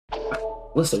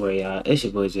What's the word, y'all? It's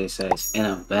your boy Jsitez, and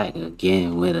I'm back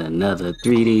again with another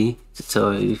 3D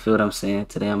tutorial. You feel what I'm saying?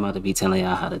 Today I'm about to be telling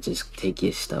y'all how to just take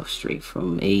your stuff straight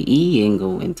from AE and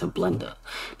go into Blender.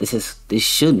 This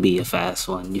should be a fast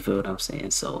one. You feel what I'm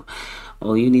saying? So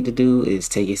all you need to do is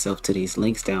take yourself to these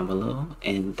links down below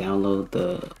and download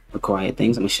the required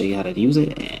things. I'm gonna show you how to use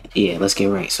it. And yeah, let's get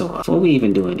right. So before we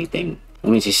even do anything,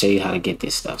 let me just show you how to get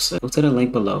this stuff. So go to the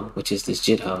link below, which is this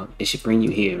GitHub. It should bring you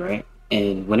here, right?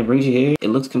 And when it brings you here, it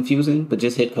looks confusing, but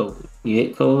just hit code. You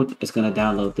hit code, it's gonna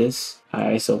download this. All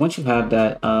right, so once you have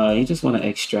that, you just wanna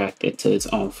extract it to its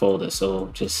own folder. So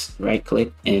just right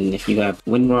click, and if you have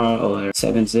WinRAR or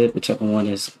 7-zip, whichever one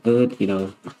is good,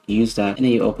 use that. And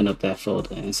then you open up that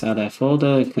folder. Inside that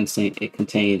folder, it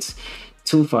contains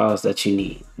two files that you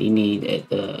need. You need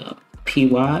the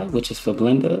PY, which is for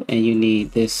Blender, and you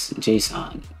need this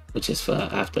JSON, which is for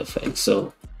After Effects.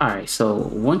 So alright, so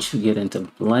once you get into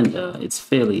Blender, it's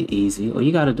fairly easy. All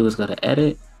you gotta do is go to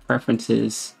Edit,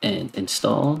 Preferences, and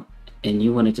Install. And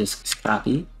you wanna just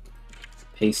copy,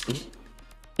 paste it,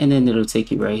 and then it'll take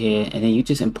you right here, and then you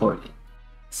just import it.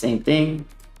 Same thing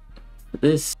for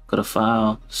this. Go to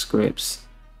File, Scripts,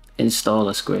 install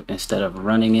a script instead of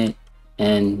running it,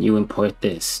 and you import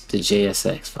this to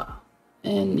JSX file,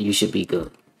 and you should be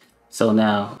good. So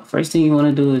now, first thing you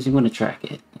want to do is you want to track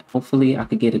it. Hopefully I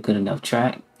could get a good enough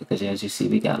track, because as you see,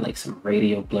 we got like some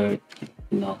radio blurred,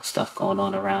 stuff going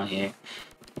on around here.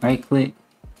 Right click,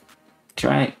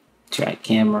 track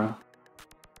camera.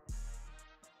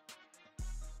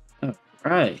 All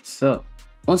right, so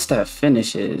once that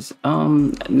finishes,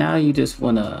 now you just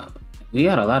we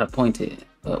got a lot of points here,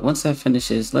 but once that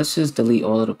finishes, let's just delete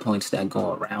all of the points that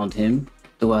go around him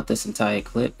throughout this entire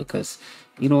clip, because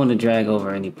you don't want to drag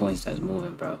over any points that's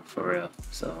moving, bro, for real.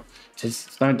 So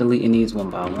just start deleting these one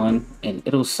by one, and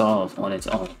it'll solve on its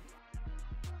own.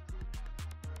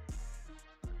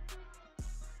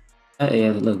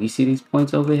 Yeah, look, you see these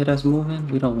points over here that's moving?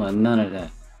 We don't want none of that.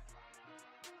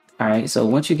 All right, so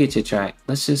once you get your track,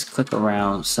 let's just click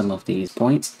around some of these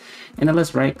points, and then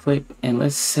let's right click and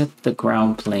let's set the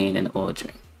ground plane in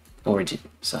origin,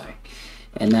 sorry.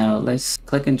 And now let's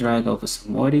click and drag over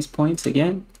some more of these points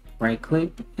again. Right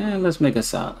click, and let's make a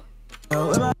solid.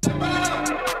 So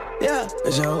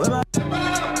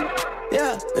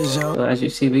as you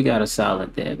see, we got a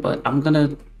solid there, but I'm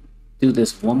gonna do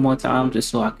this one more time just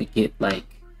so I could get like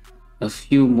a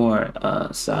few more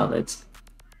solids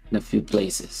in a few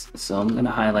places. So I'm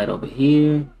gonna highlight over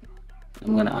here,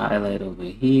 I'm gonna highlight over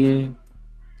here,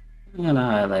 I'm gonna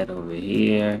highlight over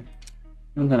here,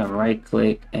 I'm gonna right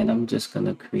click, and I'm just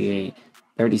gonna create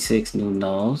 36 new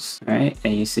nulls, right?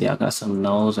 And you see I got some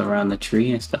nulls around the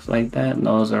tree and stuff like that,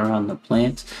 nulls around the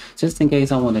plants, just in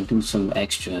case I want to do some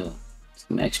extra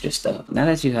stuff. Now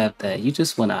that you have that, you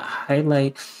just want to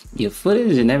highlight your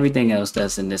footage and everything else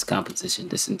that's in this composition,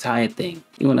 this entire thing.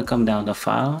 You want to come down to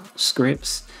File,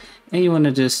 Scripts, and you want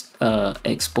to just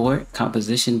export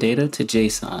composition data to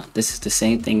JSON. This is the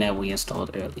same thing that we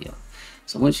installed earlier.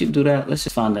 So once you do that, let's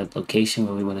just find that location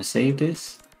where we want to save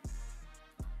this.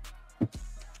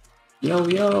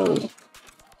 Yo,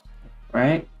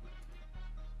 right?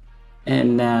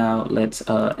 And now let's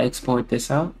export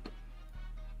this out.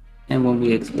 And when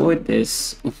we export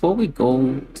this, before we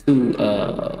go to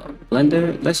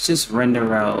Blender, let's just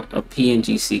render out a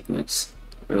PNG sequence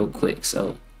real quick.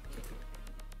 So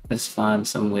let's find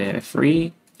somewhere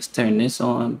free. Let's turn this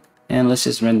on, and let's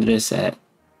just render this at,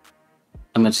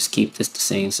 I'm gonna just keep this the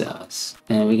same size.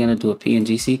 And we're gonna do a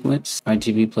PNG sequence,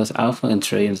 RGB plus alpha, and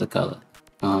trillions of color.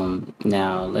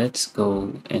 Now let's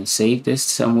go and save this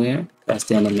somewhere. That's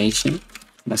the animation.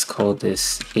 Let's call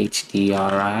this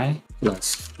HDRI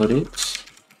plus footage,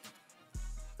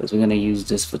 because we're gonna use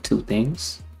this for two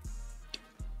things.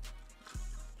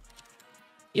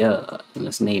 Yeah,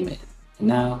 let's name it.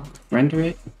 Now render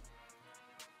it.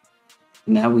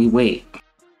 Now we wait.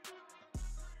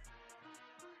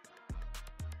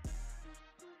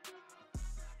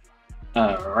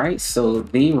 Alright, so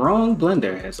the wrong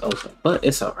Blender has opened, but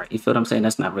it's alright. You feel what I'm saying?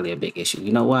 That's not really a big issue.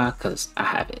 You know why? Because I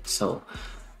have it. So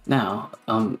now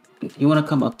you want to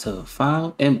come up to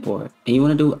File, Import, and you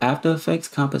want to do After Effects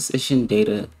Composition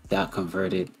Data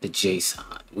 .converted to JSON,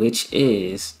 which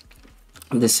is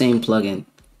the same plugin.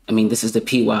 I mean, this is the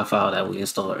PY file that we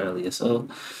installed earlier. So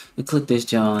we click this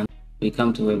John, we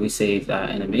come to where we saved our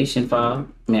animation file,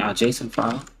 our JSON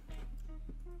file,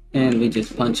 and we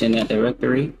just punch in that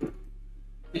directory.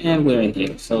 And we're in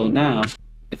here. So now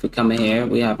if we come in here,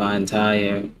 we have our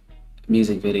entire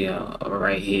music video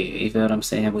right here. You feel what I'm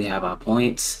saying? We have our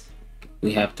points,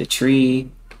 we have the tree,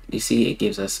 You see, it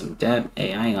gives us some depth.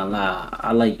 Hey, I ain't gonna lie,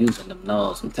 I like using them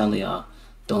nulls. I'm telling y'all,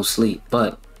 don't sleep.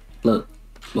 But look,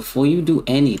 before you do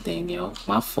anything, yo,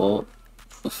 my fault.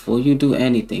 Before you do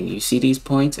anything, you see these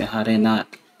points and how they're not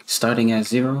starting at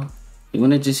 0? You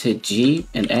want to just hit G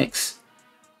and X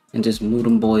and just move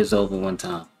them boys over one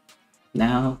time.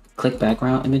 Now, click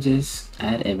background images,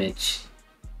 add image,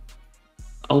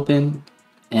 open,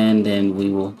 and then we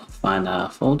will find our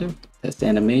folder, test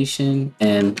animation,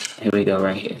 and here we go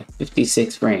right here,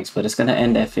 56 frames, but it's gonna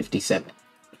end at 57,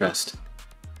 trust.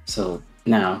 So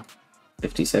now,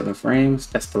 57 frames,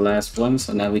 that's the last one,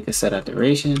 so now we can set our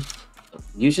duration.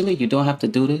 Usually you don't have to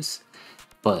do this,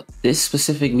 but this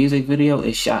specific music video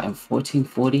is shot in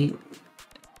 1440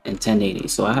 and 1080,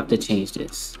 so I have to change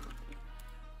this.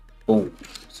 Boom.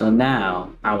 So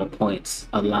now our points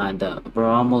are lined up.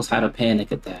 Bro, I almost had a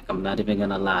panic attack. I'm not even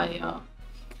gonna lie, y'all.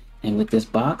 And with this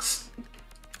box,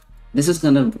 this is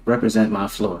gonna represent my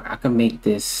floor. I can make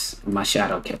this my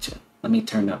shadow catcher. Let me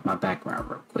turn up my background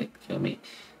real quick. Feel me?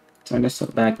 Turn this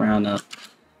background up.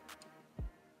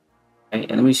 Right,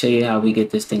 and let me show you how we get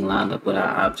this thing lined up with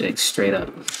our objects straight up.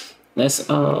 Let's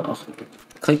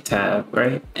click tab,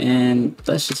 right? And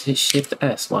let's just hit Shift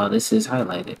S while this is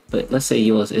highlighted. But let's say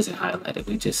yours isn't highlighted.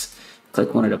 We just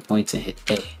click one of the points and hit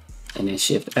A. And then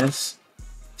Shift S,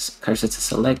 cursor to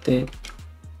selected.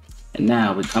 And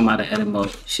now we come out of edit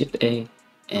mode, Shift A,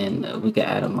 and we can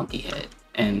add a monkey head.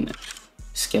 And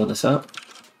scale this up.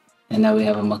 And now we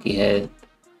have a monkey head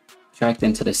tracked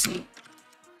into the scene.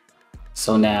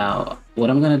 So now what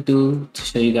I'm gonna do to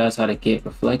show you guys how to get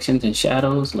reflections and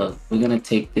shadows, look, we're gonna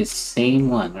take this same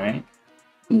one, right?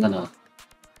 I'm gonna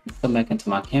come back into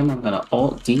my camera, I'm gonna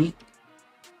Alt D,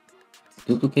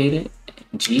 duplicate it,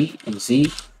 G and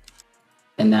Z,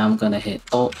 and now I'm gonna hit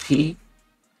Alt P,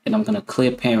 and I'm gonna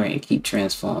clear parent and keep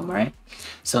transform, right?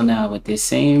 So now with this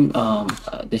same,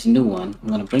 this new one, I'm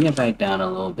gonna bring it back down a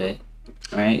little bit,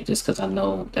 right? Just because I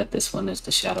know that this one is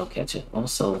the shadow catcher.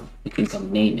 Also, we can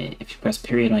come name it. If you press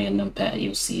period on your numpad,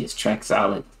 you'll see it's track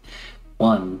solid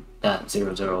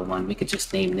 1.001. We could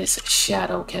just name this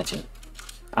shadow catcher.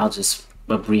 I'll just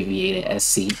abbreviate it as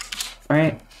C,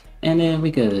 right? And then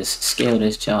we could scale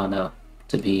this John up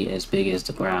to be as big as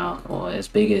the ground, or as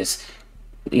big as,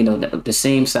 you know, the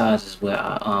same size as where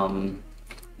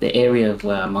the area of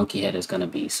where our monkey head is going to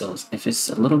be. So if it's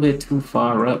a little bit too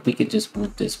far up, we could just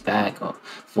move this back or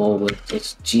forward.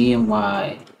 It's G and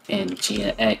Y and G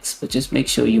and X, but just make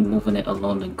sure you're moving it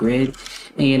along the grid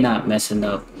and you're not messing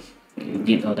up,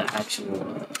 you know, the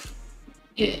actual,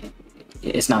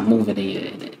 it's not moving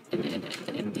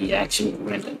in the actual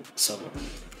render. So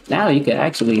now you can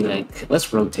actually, like,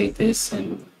 let's rotate this,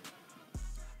 and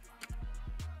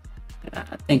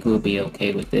I think we'll be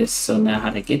okay with this. So now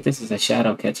how to get this as a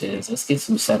shadow catcher is, let's get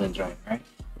some settings right?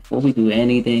 Before we do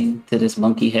anything to this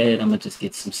monkey head, I'm gonna just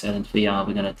get some settings for y'all.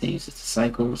 We're gonna change this to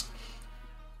cycles.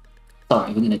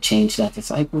 Sorry, we're gonna change that to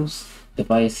cycles,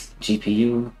 device,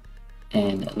 GPU,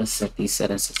 and let's set these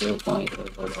settings to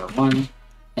 0.001.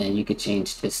 And you could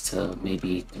change this to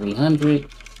maybe 300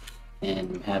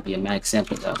 and have your max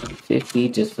sample value 50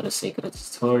 just for the sake of the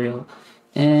tutorial.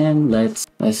 And let's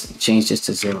change this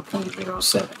to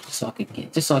 0.07 so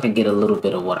I can get a little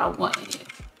bit of what I want in here.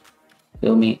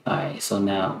 Feel me? Alright, so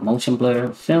now motion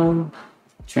blur, film,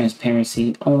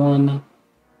 transparency on,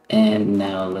 and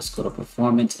now let's go to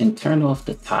performance and turn off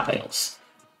the tiles.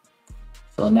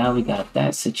 So now we got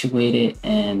that situated,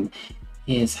 and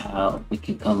here's how we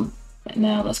can come.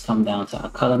 Now let's come down to our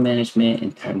color management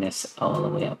and turn this all the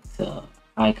way up to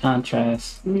high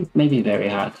contrast, maybe very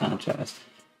high contrast.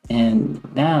 And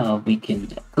now we can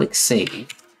click save.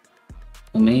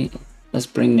 Let's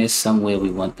bring this somewhere we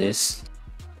want this,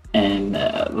 and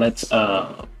let's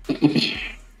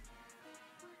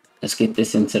get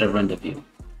this into the render view.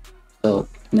 So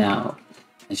now,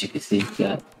 as you can see, we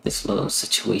got this little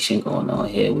situation going on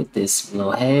here with this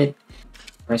little head.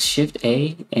 Press Shift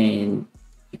A and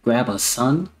you grab a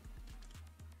sun.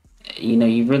 You know,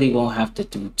 you really won't have to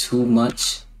do too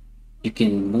much. You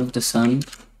can move the sun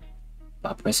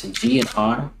by pressing G and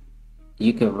R.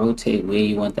 You can rotate where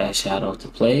you want that shadow to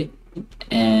play.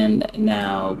 And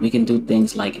now we can do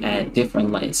things like add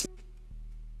different lights.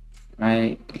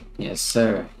 Right? Yes,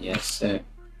 sir. Yes, sir.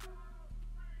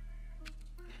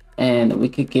 And we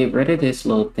could get rid of this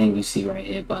little thing you see right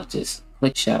here by just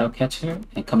click shadow catcher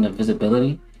and come to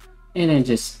visibility and then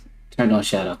just turn on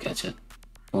shadow catcher.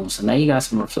 Boom. So now you got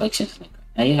some reflections.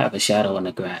 Now you have a shadow in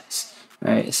the grass.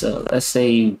 Right, so let's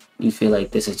say you feel like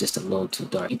this is just a little too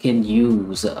dark. You can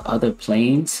use other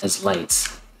planes as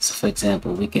lights. So for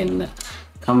example, we can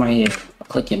come right here,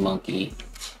 click your monkey.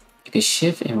 You can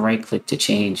shift and right click to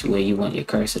change where you want your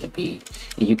cursor to be.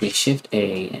 And you can shift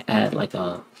A and add like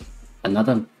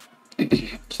another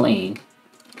plane,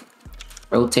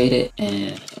 rotate it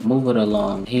and move it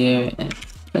along here, and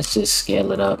let's just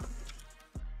scale it up.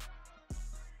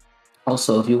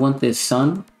 Also, if you want this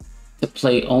sun to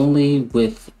play only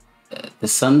with the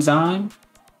sun's eye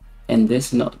and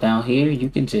this note down here, you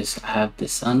can just have the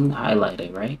sun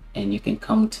highlighted, right? And you can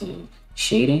come to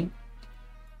shading,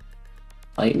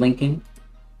 light linking,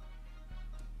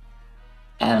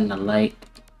 add in a light,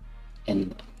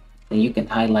 and then you can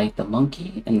highlight the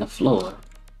monkey and the floor,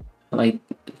 like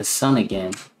the sun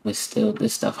again with still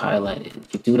this stuff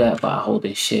highlighted. You do that by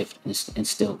holding shift and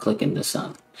still clicking the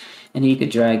sun, and you could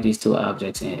drag these two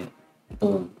objects in,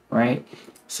 boom, right?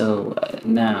 So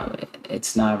now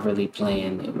it's not really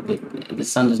playing with the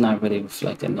sun, is not really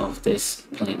reflecting off this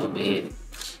plane over here.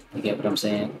 You get what I'm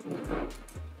saying?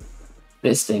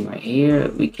 This thing right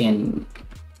here, we can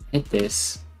hit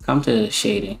this, come to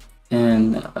shading,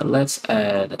 and let's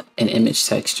add an image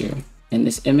texture. And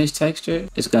this image texture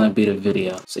is gonna be the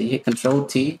video. So you hit Control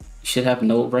T, you should have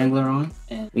Node Wrangler on.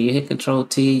 And when you hit Control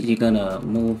T, you're gonna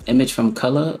move image from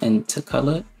color into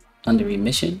color under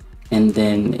emission. And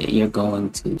then you're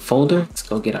going to folder. Let's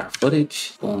go get our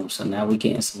footage. Boom. So now we're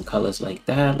getting some colors like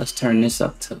that. Let's turn this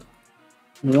up to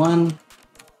 1.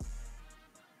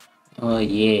 Oh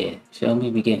yeah, feel me?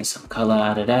 We're getting some color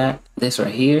out of that. This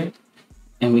right here.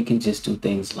 And we can just do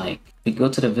things like, we go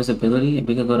to the visibility and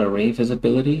we can go to array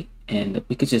visibility and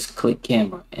we could just click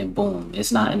camera and boom,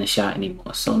 it's not in the shot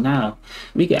anymore. So now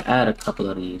we can add a couple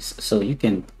of these. So you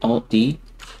can Alt D.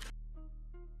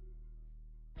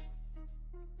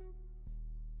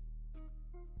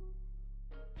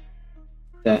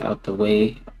 That out the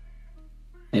way.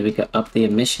 And we can up the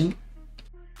emission.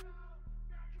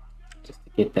 Just to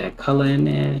get that color in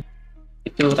there.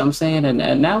 You feel what I'm saying?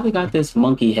 And now we got this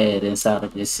monkey head inside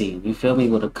of this scene. You feel me?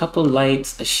 With a couple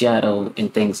lights, a shadow,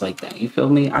 and things like that. You feel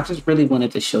me? I just really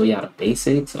wanted to show y'all the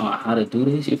basics on how to do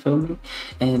this. You feel me?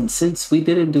 And since we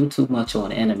didn't do too much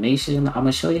on animation, I'm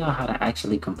gonna show y'all how to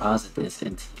actually composite this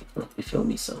into your clip. You feel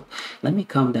me? So let me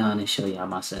come down and show y'all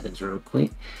my settings real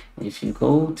quick. If you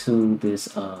go to this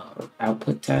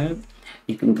output tab,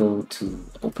 you can go to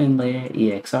Open Layer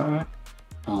EXR.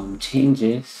 Change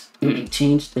this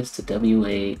to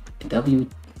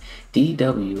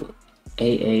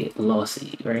DWAA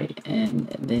lossy, right? And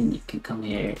then you can come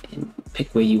here and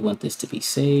pick where you want this to be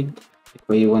saved.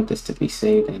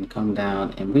 And come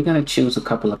down, and we're gonna choose a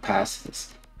couple of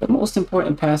passes. The most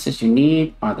important passes you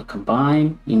need are the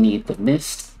combine, you need the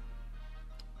mist,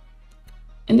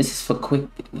 and this is for quick,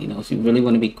 you know, if you really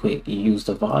want to be quick, you use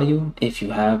the volume if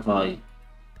you have volume,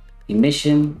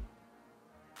 emission,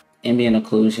 ambient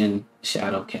occlusion,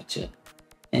 shadow catcher,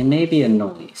 and maybe a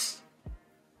noise.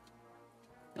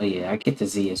 Oh yeah, I get the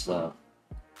Z as well.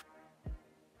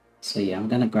 So yeah, I'm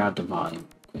gonna grab the volume.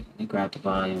 Let me grab the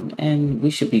volume, and we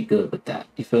should be good with that.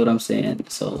 You feel what I'm saying?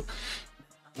 So,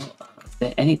 is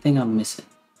there anything I'm missing?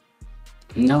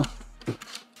 No.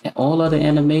 And all other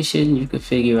animation you can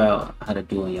figure out how to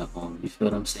do on your own. You feel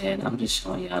what I'm saying? I'm just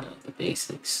showing you how the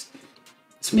basics.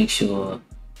 Let's make sure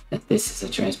that this is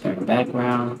a transparent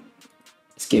background.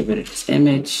 Let's get rid of this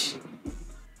image,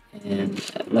 and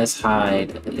let's hide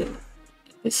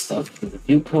this stuff through the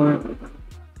viewport.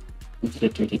 Into the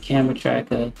 3D camera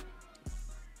tracker.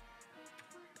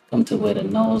 Come to where the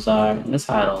nulls are. Let's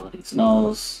hide all of these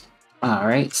nulls. All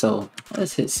right, so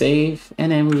let's hit save,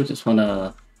 and then we just want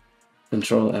to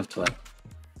Control F12.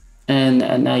 And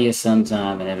now your sun's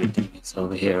on and everything is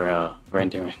over here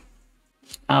rendering.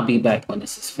 I'll be back when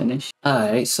this is finished.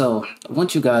 Alright, so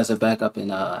once you guys are back up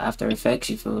in After Effects,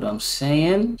 you feel what I'm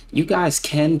saying? You guys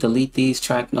can delete these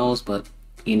track nodes, but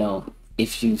you know,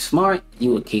 if you smart,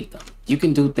 you would keep them. You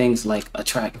can do things like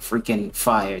attract freaking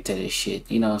fire to this shit.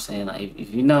 You know what I'm saying? Like,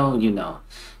 if you know, you know.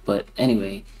 But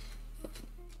anyway,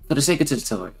 for the sake of the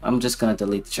tutorial, I'm just gonna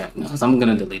delete the track nodes. I'm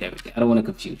gonna delete everything. I don't want to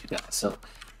confuse you guys. So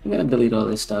I'm gonna delete all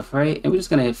this stuff, right? And we're just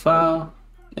gonna hit File,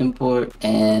 Import,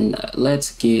 and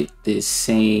let's get this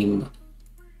same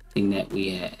thing that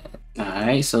we had. All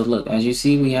right, so look, as you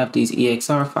see, we have these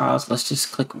EXR files. Let's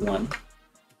just click one,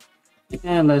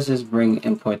 and let's just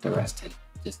import the rest in,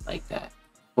 just like that.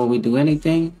 Before we do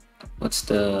anything, it's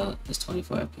 24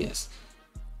 FPS.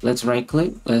 Let's right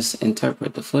click, let's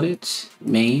interpret the footage,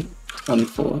 main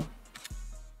 24,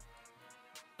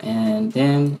 and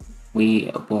then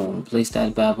we boom, place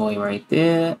that bad boy right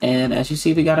there. And as you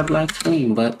see, we got a black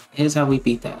screen, but here's how we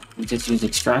beat that. We just use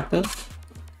extractor,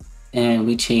 and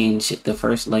we change the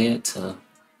first layer to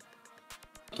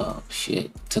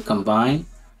to combine.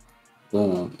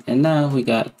 Boom, and now we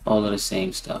got all of the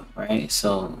same stuff, right?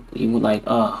 So you would like,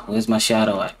 oh, where's my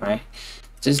shadow at, right?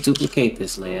 Just duplicate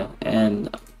this layer, and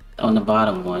on the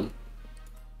bottom one,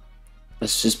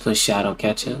 Let's just put shadow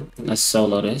catcher. Let's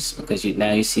solo this because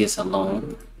now you see it's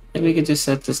alone. And we can just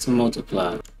set this to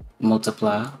multiply.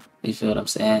 Multiply, you feel what I'm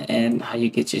saying? And how you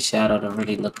get your shadow to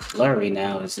really look blurry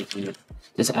now is if you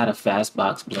just add a fast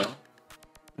box blur,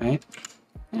 right?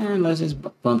 And let's just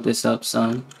bump this up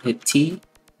some, hit T,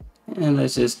 and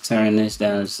let's just turn this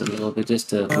down just a little bit just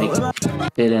to make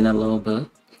it fit in a little bit.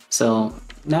 So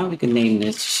now we can name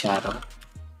this shadow.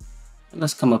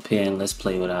 Let's come up here and let's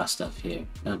play with our stuff here.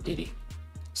 No Diddy.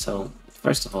 So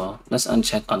first of all, let's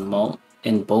uncheck unmult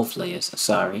in both layers,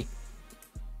 sorry.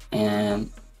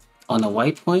 And on the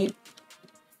white point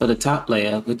for the top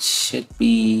layer, which should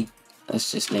be,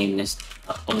 let's just name this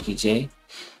OBJ.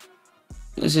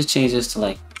 Let's just change this to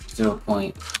like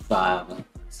 0.5,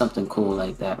 something cool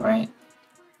like that, right?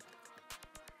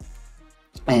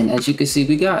 And as you can see,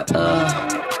 we got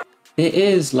there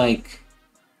is like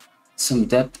some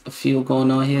depth of field going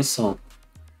on here. So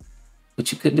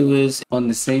what you could do is on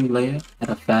the same layer, add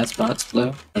a fast box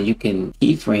blur, and you can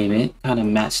keyframe it, kind of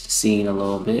match the scene a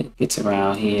little bit. Gets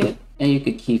around here, and you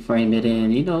could keyframe it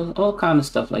in, you know, all kind of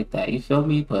stuff like that. You feel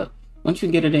me? But once you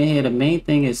get it in here, the main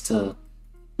thing is to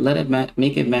let it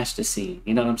make it match the scene.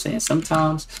 You know what I'm saying?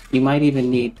 Sometimes you might even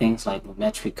need things like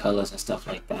metric colors and stuff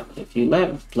like that. But if you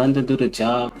let Blender do the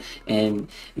job and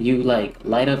you like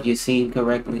light up your scene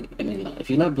correctly, I mean, if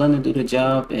you let Blender do the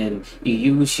job and you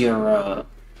use your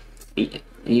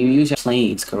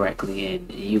planes correctly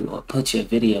and you put your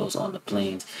videos on the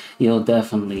planes, you'll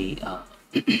definitely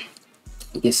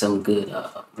get some good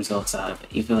results out of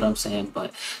it. You feel what I'm saying?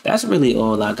 But that's really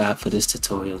all I got for this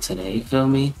tutorial today. You feel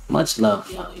me? Much love,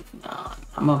 y'all.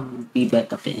 I'm gonna be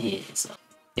back up in here. So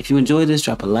if you enjoyed this,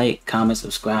 drop a like, comment,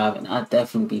 subscribe, and I'll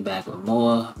definitely be back with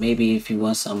more. Maybe if you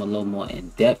want something a little more in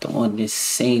depth on this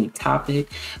same topic,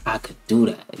 I could do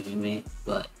that. You feel me?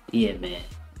 But yeah, man.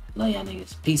 Love y'all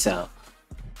niggas. Peace out.